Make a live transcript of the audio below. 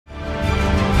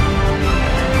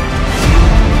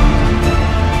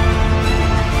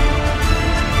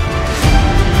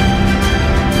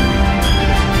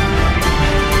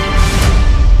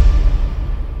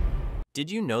Did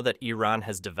you know that Iran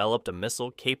has developed a missile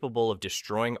capable of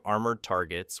destroying armored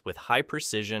targets with high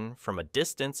precision from a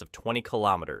distance of 20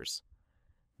 kilometers?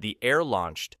 The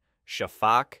air-launched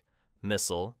Shafaq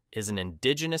missile is an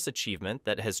indigenous achievement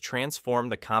that has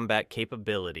transformed the combat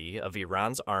capability of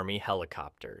Iran's army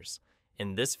helicopters.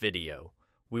 In this video,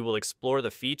 we will explore the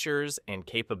features and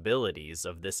capabilities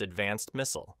of this advanced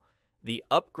missile. The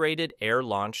upgraded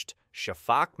air-launched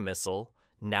Shafaq missile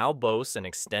now boasts an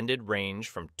extended range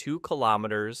from 2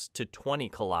 kilometers to 20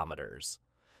 kilometers.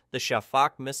 The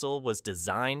Shafaq missile was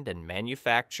designed and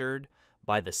manufactured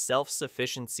by the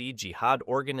Self-Sufficiency Jihad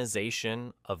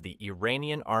Organization of the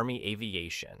Iranian Army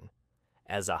Aviation.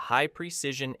 As a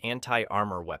high-precision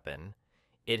anti-armor weapon,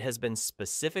 it has been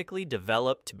specifically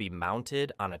developed to be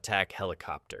mounted on attack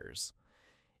helicopters.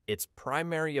 Its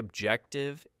primary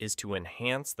objective is to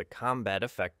enhance the combat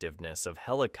effectiveness of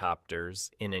helicopters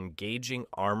in engaging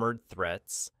armored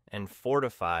threats and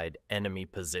fortified enemy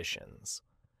positions.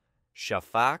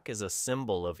 Shafaq is a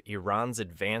symbol of Iran's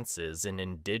advances in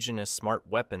indigenous smart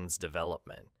weapons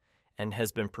development and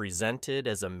has been presented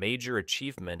as a major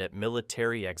achievement at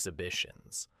military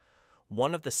exhibitions.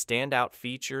 One of the standout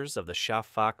features of the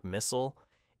Shafaq missile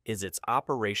is its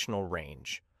operational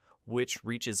range, which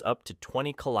reaches up to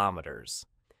 20 kilometers.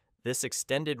 This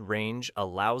extended range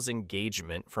allows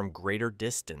engagement from greater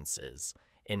distances,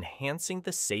 enhancing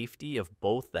the safety of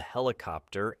both the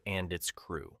helicopter and its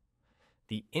crew.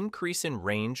 The increase in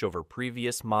range over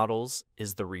previous models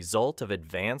is the result of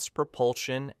advanced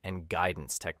propulsion and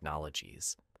guidance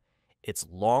technologies. Its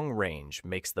long range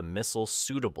makes the missile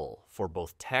suitable for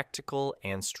both tactical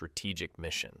and strategic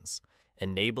missions,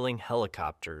 enabling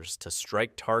helicopters to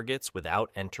strike targets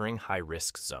without entering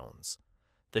high-risk zones.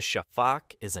 The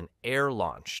Shafaq is an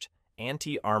air-launched,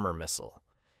 anti-armor missile,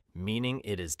 meaning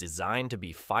it is designed to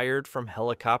be fired from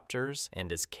helicopters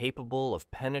and is capable of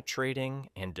penetrating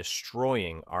and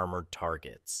destroying armored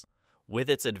targets. With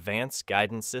its advanced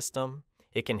guidance system,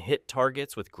 it can hit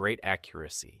targets with great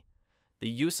accuracy. The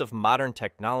use of modern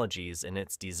technologies in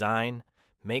its design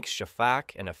makes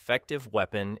Shafaq an effective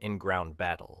weapon in ground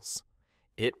battles.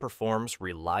 It performs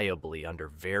reliably under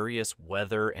various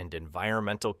weather and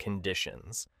environmental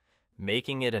conditions,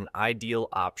 making it an ideal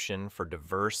option for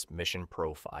diverse mission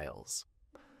profiles.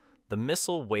 The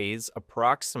missile weighs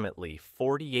approximately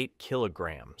 48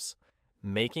 kilograms,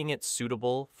 making it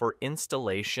suitable for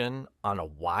installation on a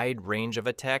wide range of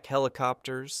attack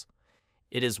helicopters.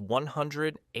 It is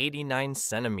 189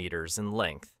 centimeters in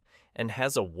length and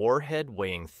has a warhead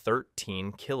weighing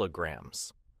 13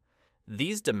 kilograms.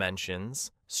 These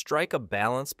dimensions strike a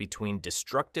balance between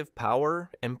destructive power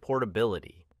and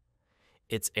portability.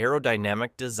 Its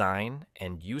aerodynamic design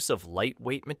and use of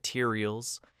lightweight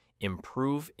materials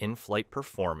improve in-flight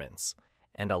performance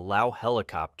and allow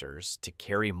helicopters to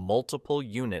carry multiple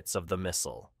units of the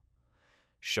missile.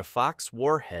 Shafaq's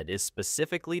warhead is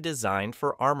specifically designed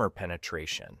for armor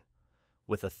penetration.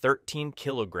 With a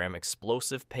 13-kilogram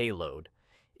explosive payload,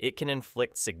 it can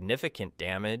inflict significant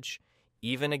damage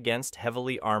even against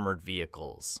heavily armored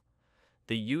vehicles.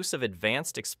 The use of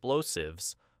advanced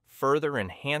explosives further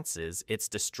enhances its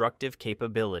destructive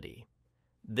capability.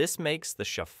 This makes the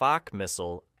Shafaq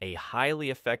missile a highly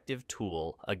effective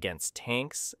tool against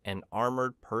tanks and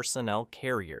armored personnel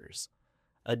carriers.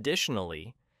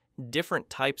 Additionally, different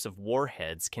types of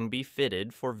warheads can be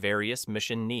fitted for various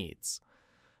mission needs.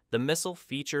 The missile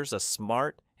features a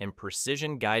smart and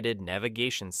precision-guided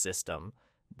navigation system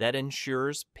that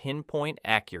ensures pinpoint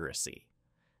accuracy.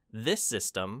 This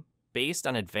system, based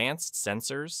on advanced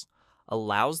sensors,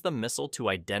 allows the missile to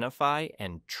identify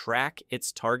and track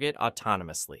its target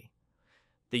autonomously.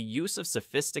 The use of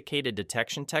sophisticated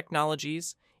detection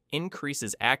technologies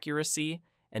increases accuracy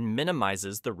and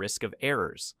minimizes the risk of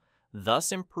errors,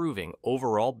 thus improving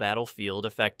overall battlefield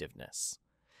effectiveness.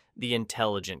 The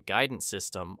intelligent guidance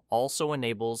system also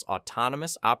enables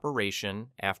autonomous operation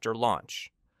after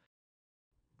launch.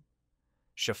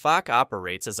 Shafaq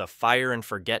operates as a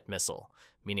fire-and-forget missile,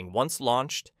 meaning once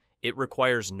launched, it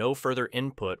requires no further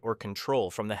input or control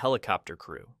from the helicopter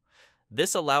crew.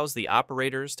 This allows the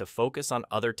operators to focus on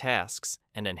other tasks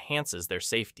and enhances their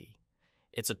safety.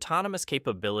 Its autonomous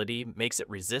capability makes it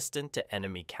resistant to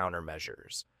enemy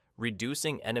countermeasures,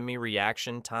 reducing enemy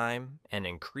reaction time and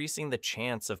increasing the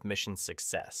chance of mission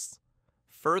success.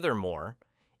 Furthermore,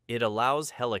 it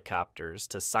allows helicopters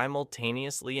to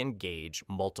simultaneously engage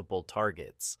multiple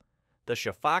targets. The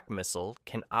Shafaq missile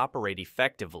can operate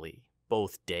effectively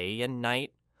both day and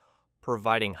night,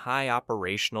 providing high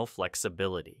operational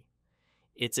flexibility.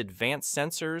 Its advanced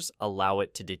sensors allow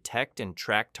it to detect and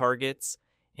track targets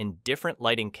in different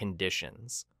lighting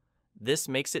conditions. This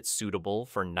makes it suitable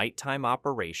for nighttime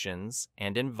operations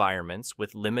and environments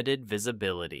with limited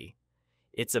visibility.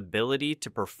 Its ability to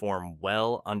perform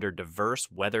well under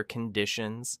diverse weather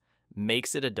conditions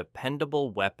makes it a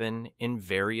dependable weapon in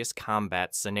various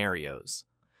combat scenarios.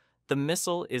 The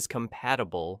missile is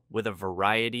compatible with a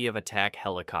variety of attack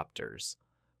helicopters,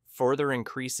 further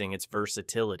increasing its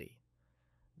versatility.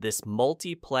 This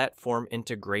multi-platform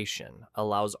integration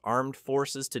allows armed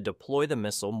forces to deploy the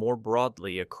missile more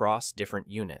broadly across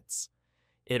different units.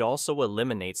 It also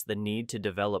eliminates the need to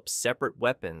develop separate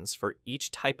weapons for each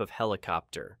type of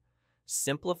helicopter,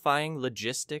 simplifying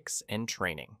logistics and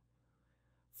training.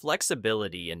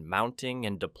 Flexibility in mounting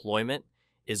and deployment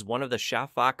is one of the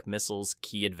Shafaq missile's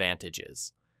key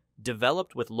advantages.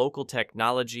 Developed with local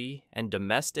technology and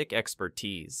domestic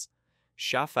expertise,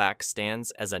 Shafaq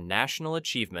stands as a national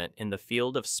achievement in the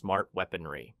field of smart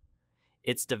weaponry.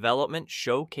 Its development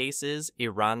showcases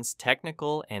Iran's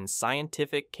technical and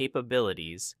scientific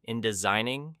capabilities in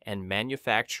designing and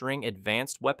manufacturing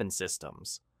advanced weapon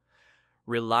systems.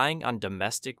 Relying on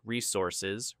domestic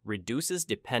resources reduces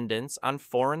dependence on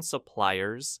foreign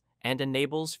suppliers and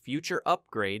enables future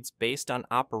upgrades based on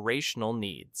operational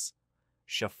needs.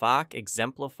 Shafaq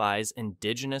exemplifies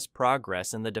indigenous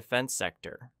progress in the defense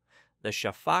sector. The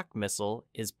Shafaq missile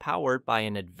is powered by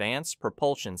an advanced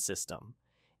propulsion system,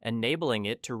 enabling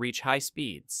it to reach high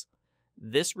speeds.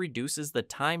 This reduces the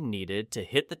time needed to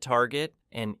hit the target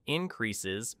and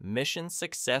increases mission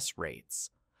success rates.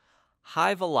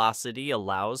 High velocity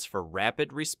allows for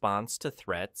rapid response to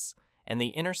threats and the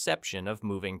interception of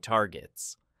moving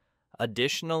targets.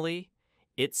 Additionally,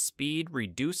 its speed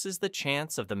reduces the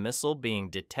chance of the missile being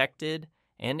detected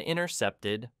and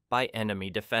intercepted by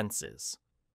enemy defenses.